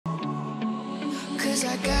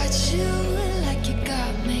'Cause I got you like you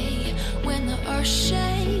got me. When the earth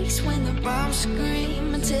shakes, when the bombs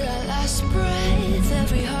scream, until our last breath,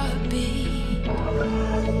 every heartbeat.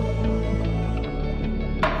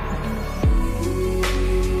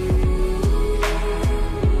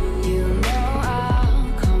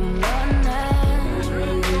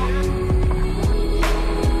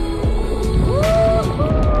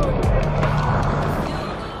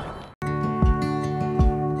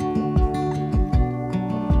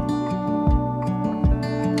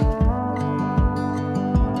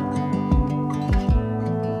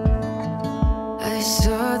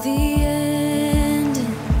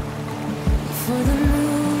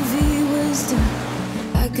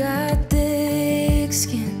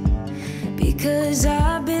 Because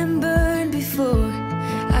I've been burned before.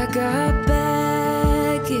 I got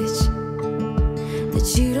baggage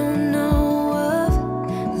that you don't know of.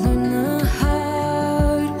 Learn the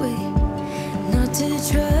hard way not to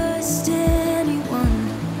trust anyone.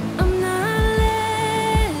 I'm not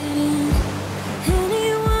letting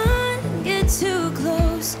anyone get too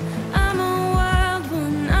close. I'm a wild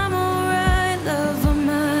one, I'm alright, love on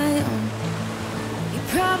my own. You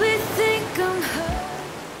probably think I'm hurt.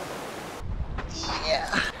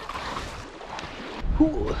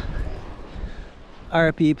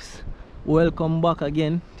 Alright peeps, welcome back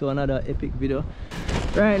again to another epic video.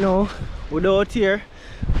 Right now we're out here,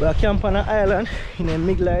 we are camping on an island in the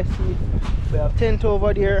Middle Sea. We have tent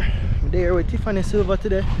over there. I'm there with Tiffany Silver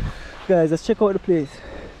today. Guys, let's check out the place.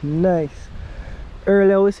 Nice.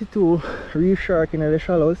 Earlier we see two reef shark in the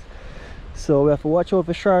shallows, so we have to watch out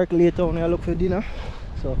for shark. Later on we look for dinner.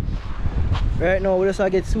 So right now we just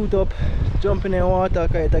get suit up, jump in the water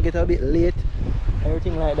because it get a bit late,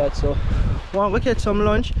 everything like that. So want to catch some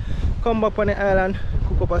lunch, come back on the island,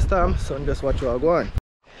 cook up a storm, so just watch what I go on.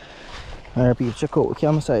 Alright people, check out the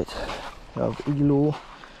campsite. We have igloo,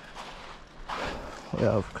 we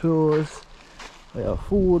have clothes, we have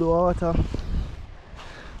food, water,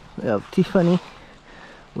 we have Tiffany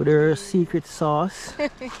with her secret sauce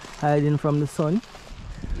hiding from the sun.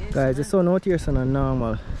 Yes, guys, the sun out here is not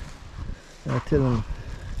normal. I'm telling you.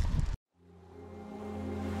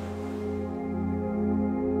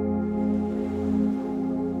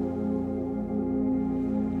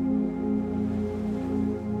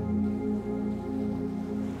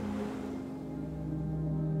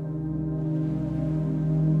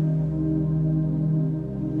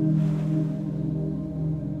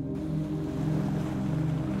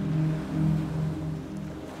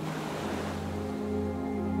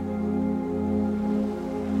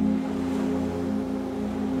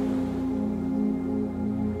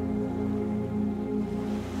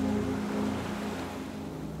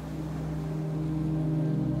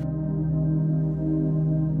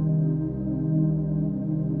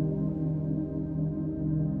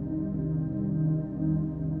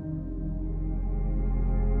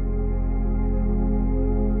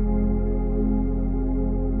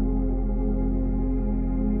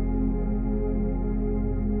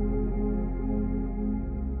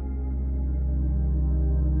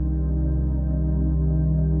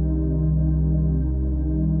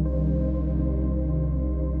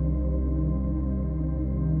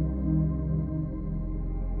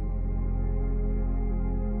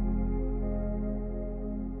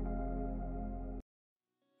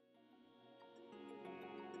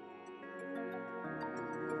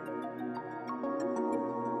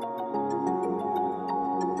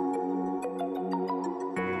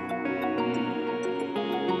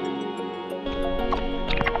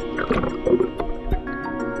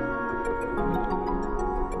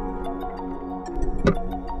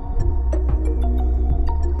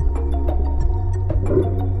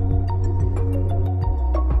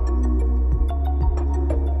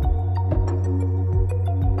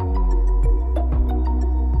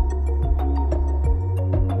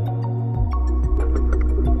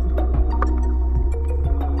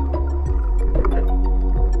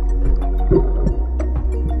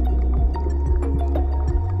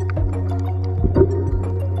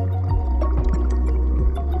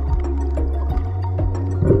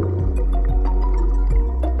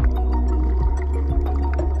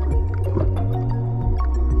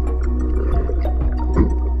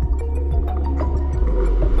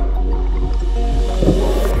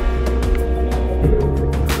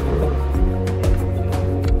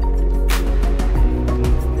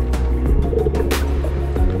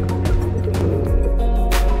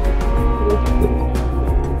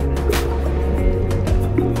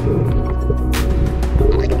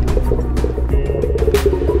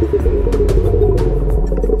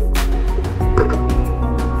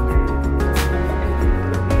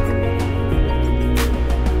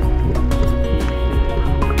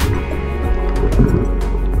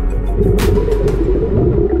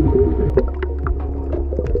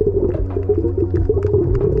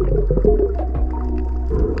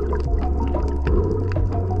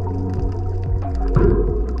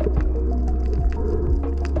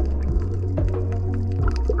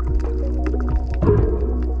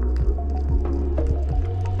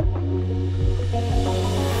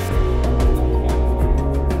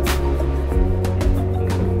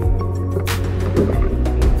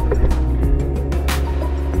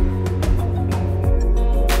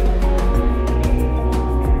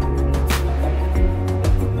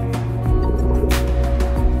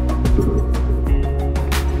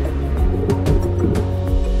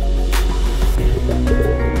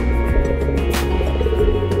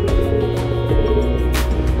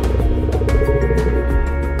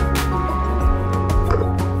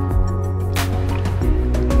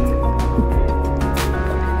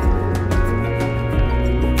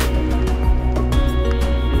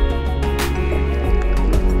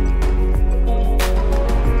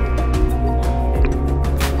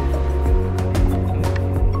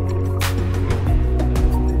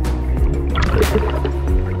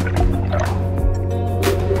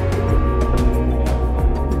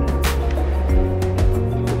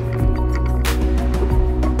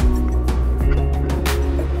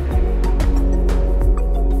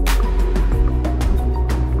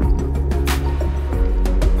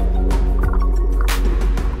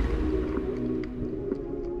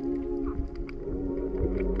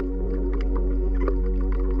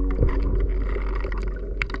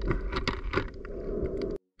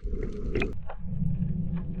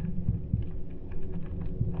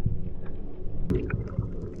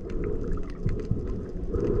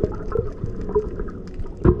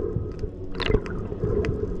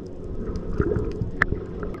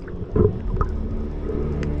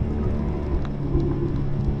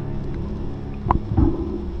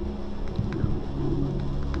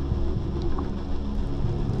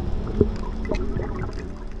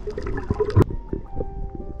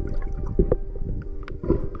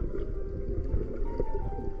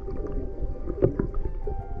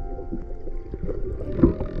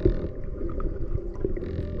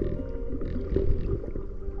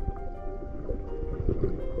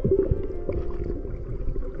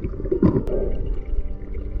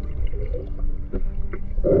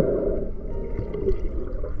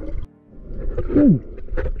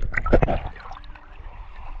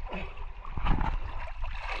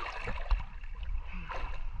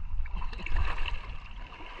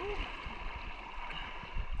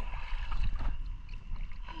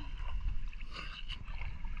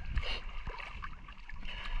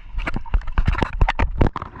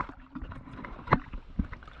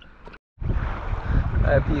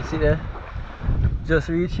 Alright, you see there? Just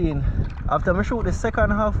reaching. After I shoot the second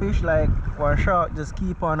half fish, like one shark just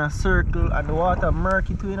keep on a circle and the water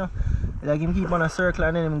murky too, you know. Like him keep on a circle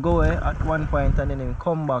and then him go at one point and then him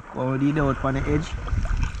come back when we did out on the edge.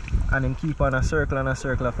 And him keep on a circle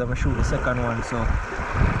after I shoot the second one. So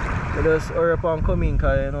I just hurry up and come in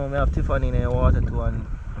because you know I have Tiffany in the water too and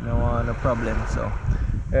I don't want no problem. So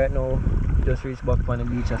right now just reach back on the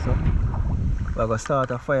beach or so. We're gonna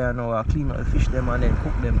start a fire now, I'll clean up the fish them and then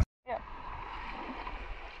cook them. Yeah.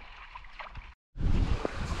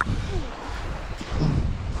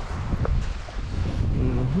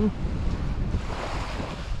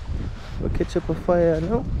 We'll catch up a fire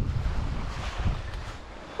now.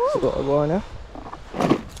 So gotta go on now.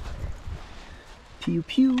 Pew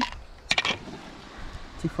pew.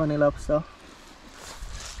 Tiffany lobster.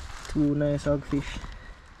 2 nice hogfish.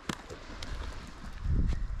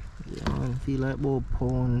 I feel like about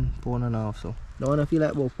pound and a half, so the one I feel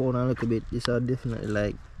like about pound and a little bit. These are definitely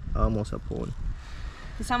like almost a pound.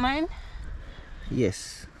 Is that mine?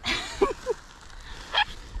 Yes.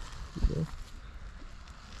 Okay.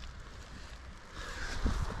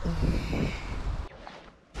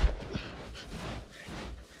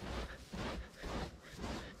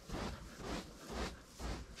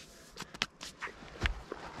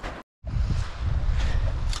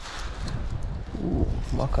 Ooh,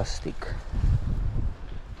 maca stick.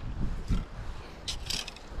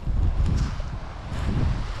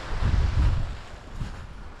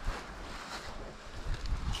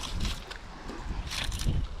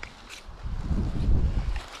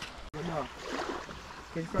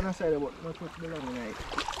 Catch from the side but not touch the long night.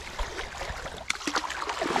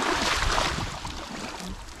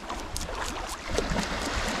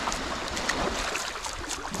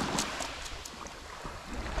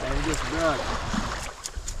 I'm just broad.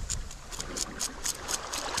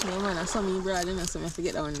 No man, I saw me broad and so I have to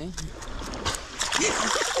get down there.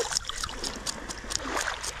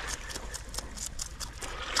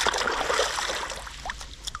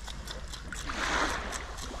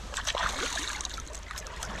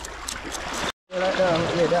 Like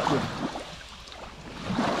that, yeah, that good.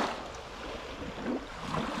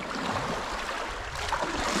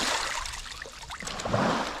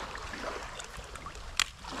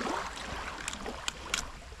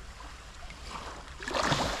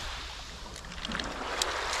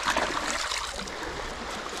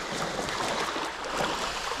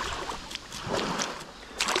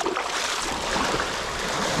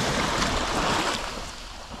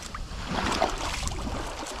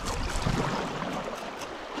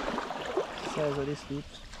 Size of this loop.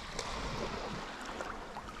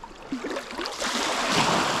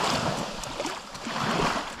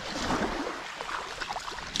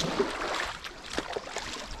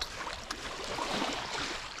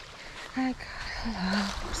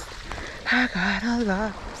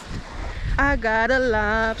 I got a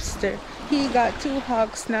lobster. He got 2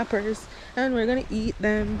 hog snappers and we're gonna eat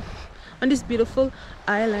them on this beautiful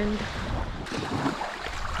island.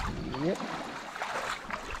 Yep.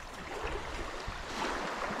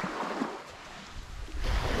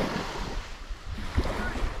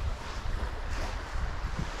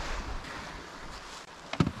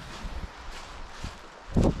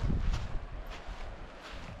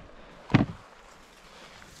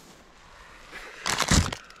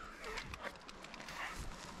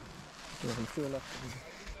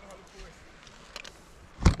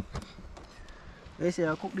 They say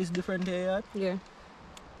I cook this different here. Yeah.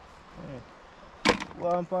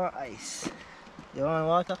 One for ice. You want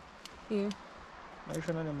water? Yeah. Make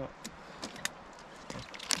sure none of them up.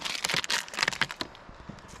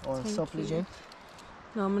 One Thank supplement.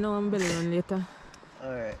 No, I know I'm belly run later.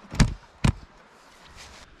 Alright.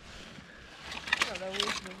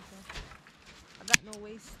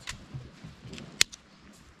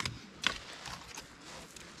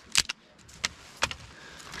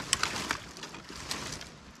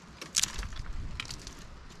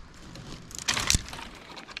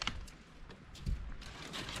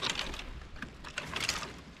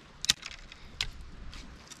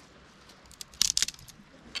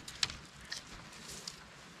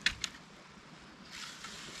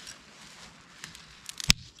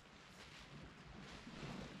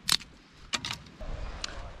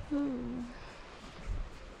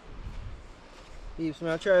 Peeps,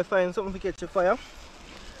 I'm try to find something to catch a fire.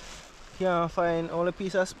 Can't find only a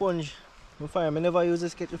piece of sponge. I never used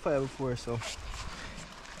this catch a fire before, so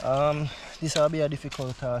this will be a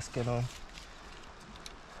difficult task, you know.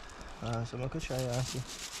 So I could try and see.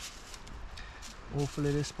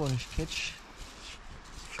 Hopefully the sponge catch.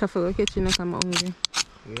 Careful, catching like I'm hungry.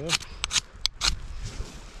 Yeah.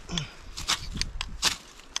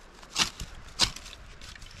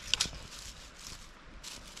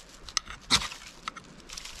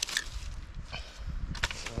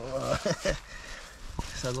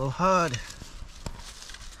 This will go hard.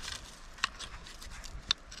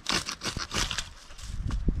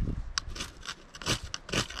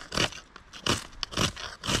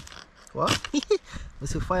 What?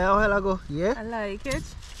 Was it fire a while ago? Yeah? I like it.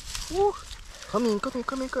 Woo. Come in,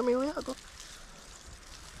 where you go?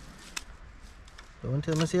 Don't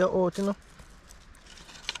tell me say you're out, you know.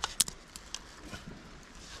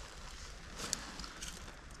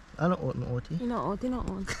 I don't out, no out. You know out, you know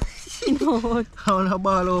out. You know out. I want a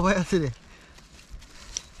ball over here today.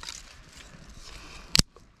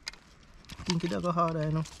 Think it'll go harder,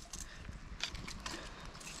 you know.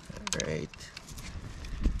 Right.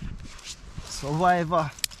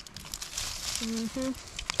 Survivor.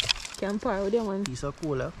 Can't par with you, man. Piece of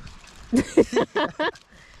cola.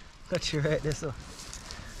 Got you right there, so.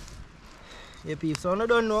 Yeah, people, so I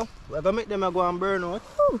don't know. We're gonna make them go and burn out.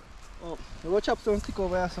 Ooh. Oh, we go chop some stick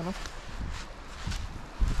over here, so no?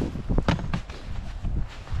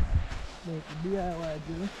 Make the DIY,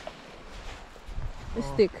 you know? The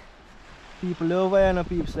stick. People over here, no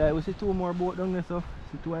peeps. Like, we see two more boats down there, so.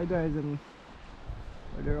 See two guys and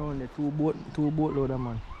they're around there. Two boat loader,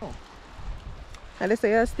 man. Oh. And they say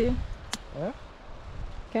you're still. Yeah?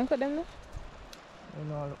 Can you cut them now?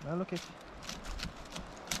 No, look at it.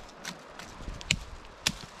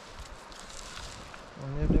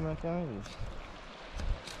 Only of them I can use.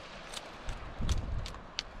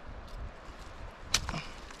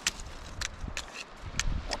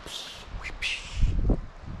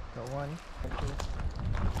 Got one.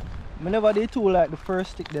 I never did two like the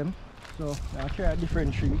first stick them, so I'll try a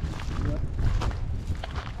different tree. Yeah.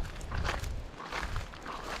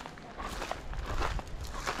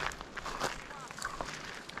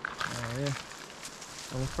 Oh yeah,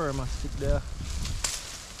 I'm firm a stick there.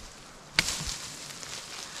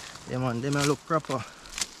 Yeah man, they may look proper.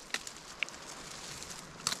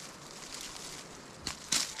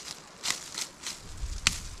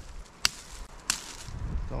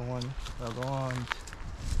 Go on, I go on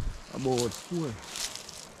about 4.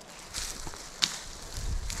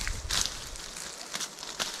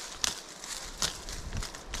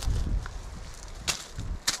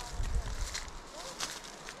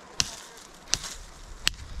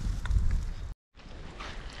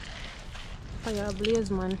 Fire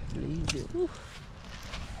blaze, man. Blaze it.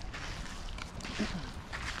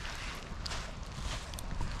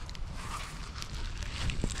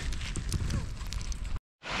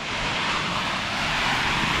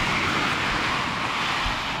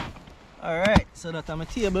 Alright, so that on my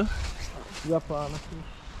table. Drop on my fish.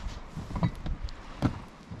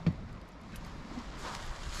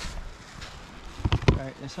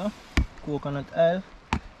 Alright, this one. Coconut oil,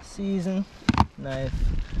 season, knife,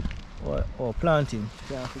 or planting.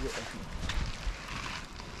 Can't forget that.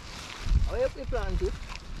 How you plant it?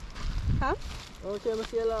 Huh? Oh, tell me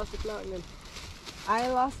you lost the planting. I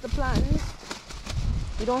lost the planting.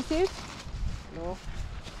 You don't see it? No.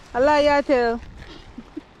 I lie, I tell.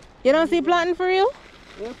 You don't see planting for real?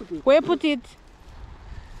 Where you put it? Where you put it?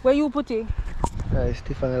 Where you put it? Guys,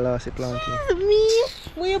 Tiffany lost the planting. Me?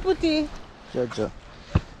 Where you put it? Jaja.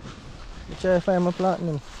 You try to find my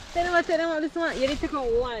planting. Tell them what this one. You need to take out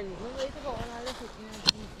one. Remember you took out one and left it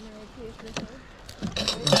in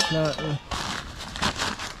a place. Planting.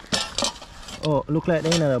 Oh, look like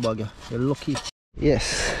they're in another bag. You're lucky.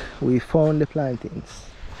 Yes, we found the plantains.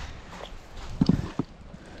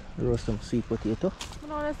 Roast some sweet potato. I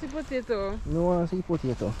don't want to see potato. No want to see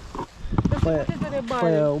potato. The Fire, potato they buy.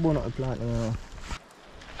 fire, we burn up the planting, you know.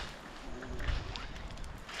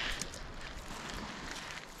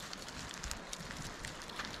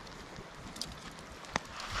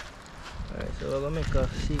 Alright, so we're gonna make a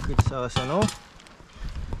secret sauce now.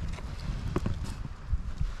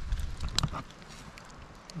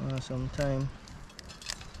 Some time.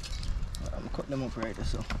 I'm cut them up right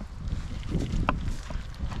so.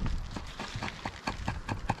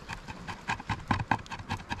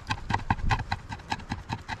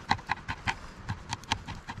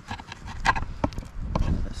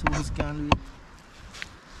 That's what we can do.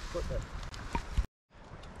 Cut that.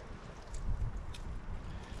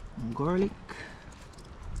 garlic.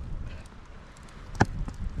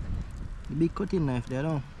 The big cutting knife there,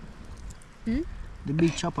 don't? Hmm? The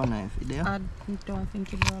big chopper knife there. I don't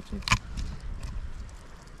think you brought it.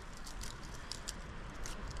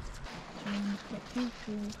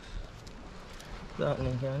 That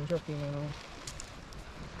one can chop in, you know.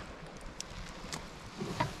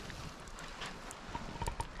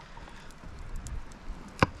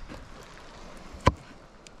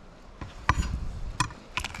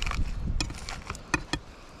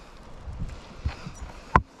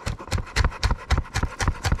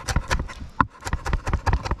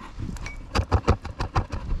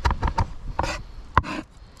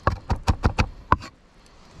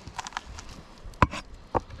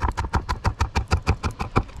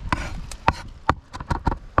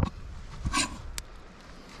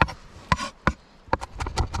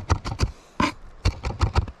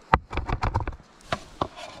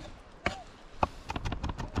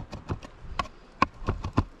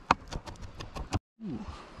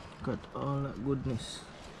 Got all that goodness.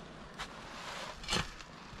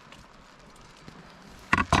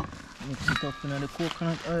 Mix it up in the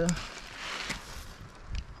coconut oil.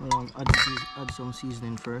 Hold on, add some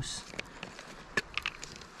seasoning first.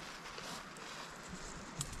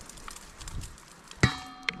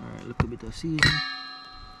 Alright, look a bit of seasoning.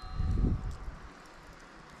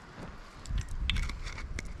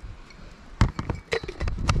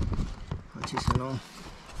 Watch this now.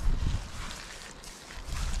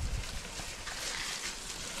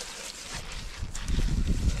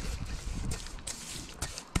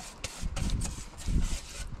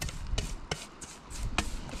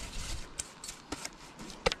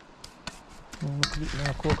 Look a bit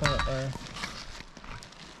more coconut oil.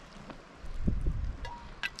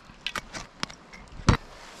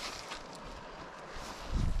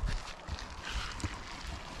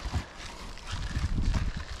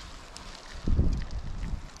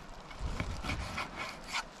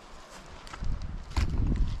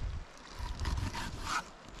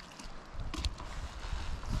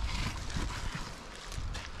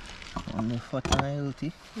 On the fat and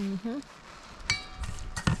healthy.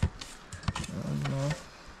 No.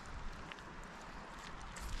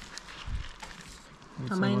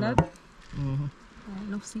 I mind that.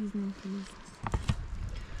 Enough seasoning, please.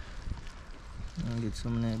 I'll get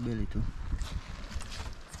some in that belly too.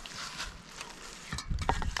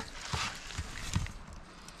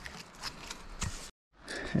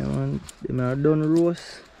 Yeah, man, them are done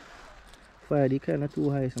roast. Fire they kind of too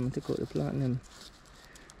high, so I'm gonna take out the plant and them.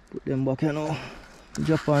 Put them back, you know.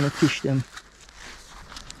 Drop on the fish them.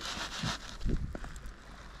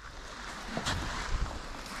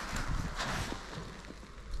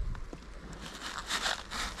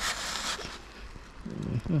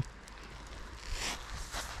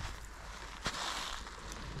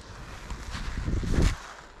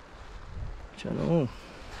 Channel.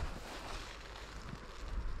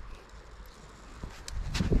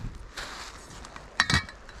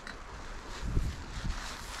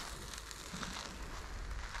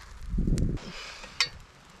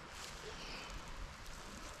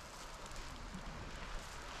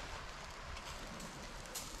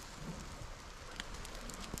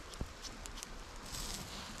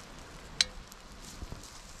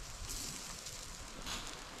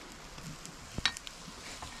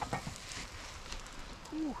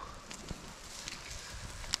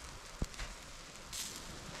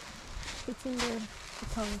 It's in the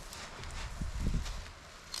towel.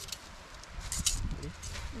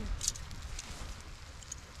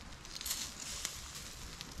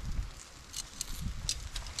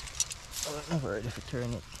 I'm never ready to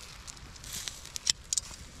turn it.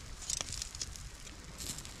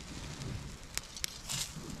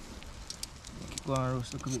 Go and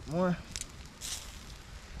roast a little bit more.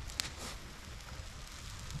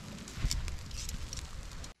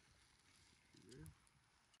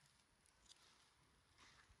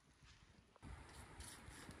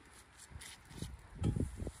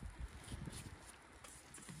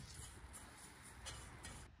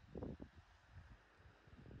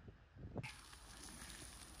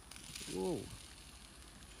 Whoa.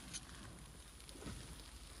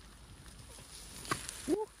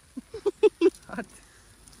 Hot.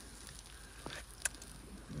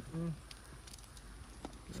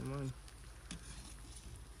 Come on.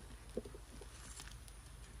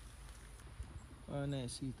 Oh,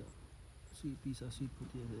 nice sweet piece of sweet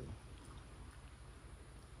potato.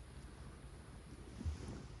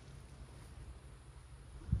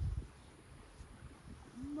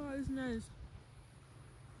 But it's nice.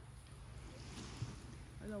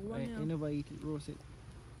 I like one I never eat it roasted.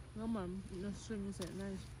 No man, no string is it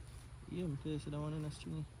nice. Yeah, I'm tasting that one in a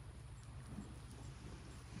stringy.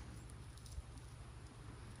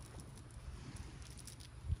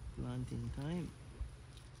 planting time.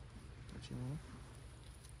 Watch you know.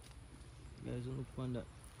 Guys, don't look on that.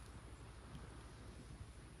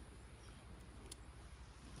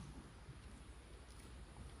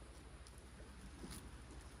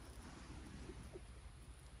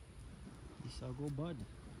 This will go bad.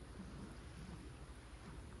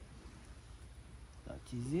 That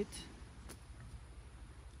is it.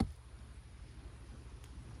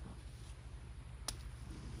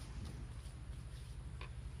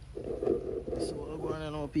 So we're going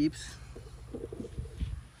on now, peeps.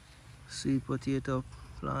 Sweet potato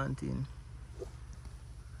planting,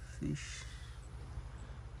 fish.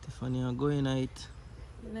 Tiffany are going at it.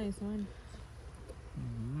 Nice one.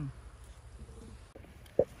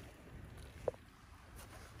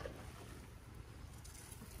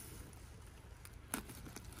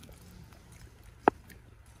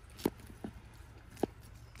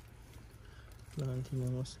 Planting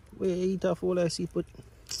almost. Wait, eat off all I see put.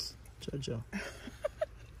 Cha-cha.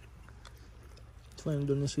 Find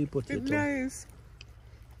done the sweet potato. It's nice.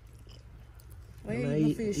 Why And you I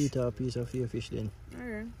eat my fish? eat a piece of your fish then.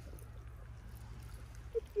 Alright.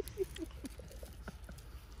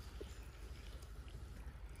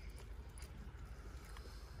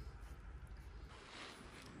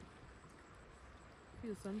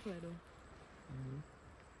 Feel sunflower though.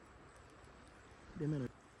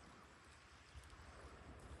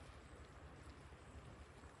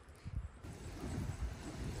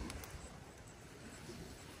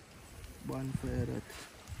 Bonfire that.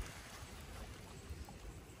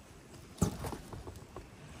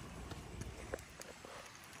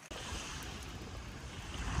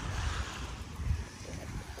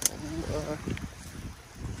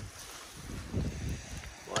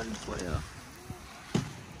 Bonfire.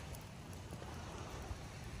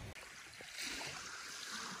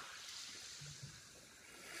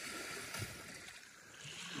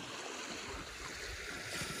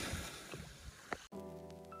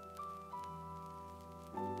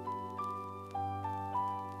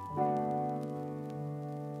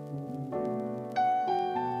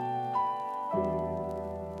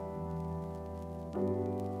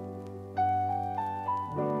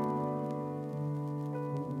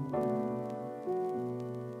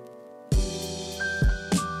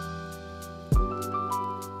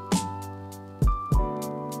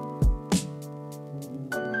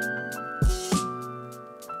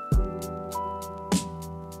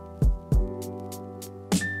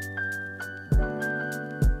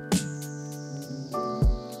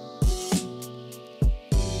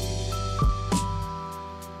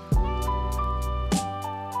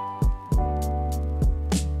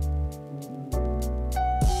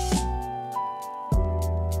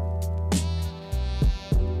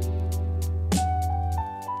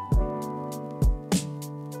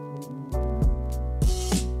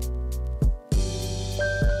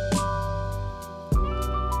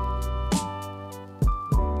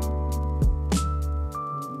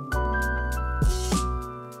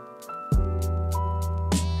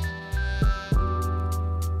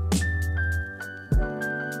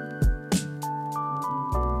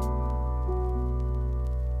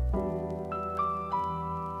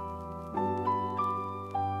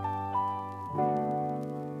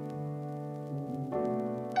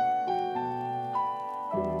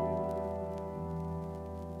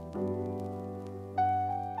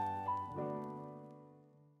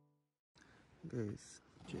 Guys,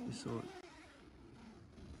 check this out.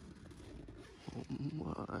 Oh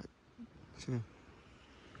my. Check.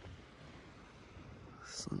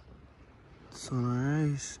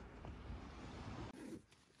 Sunrise.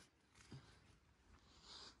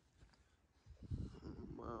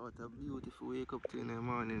 Wow, what a beautiful wake up to in the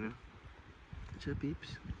morning. Cha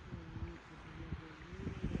peeps.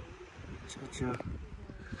 Cha.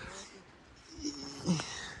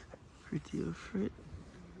 Pretty afraid.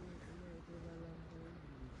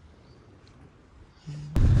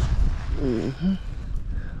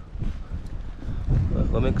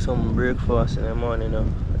 I'll make some breakfast in the morning now.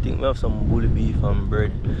 I think we have some bully beef and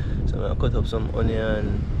bread. So I'm gonna cut up some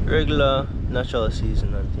onion, regular, natural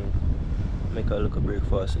season and thing. Make a look at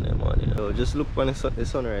breakfast in the morning. So just look on the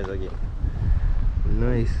sunrise again.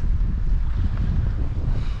 Nice.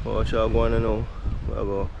 What shall I go on now? I'll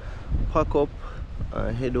go pack up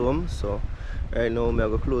and head home. So right now I'm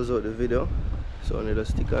gonna close out the video. So I need to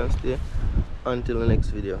stick and stay until the next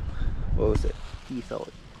video. What was it? Peace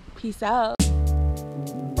out. Peace out.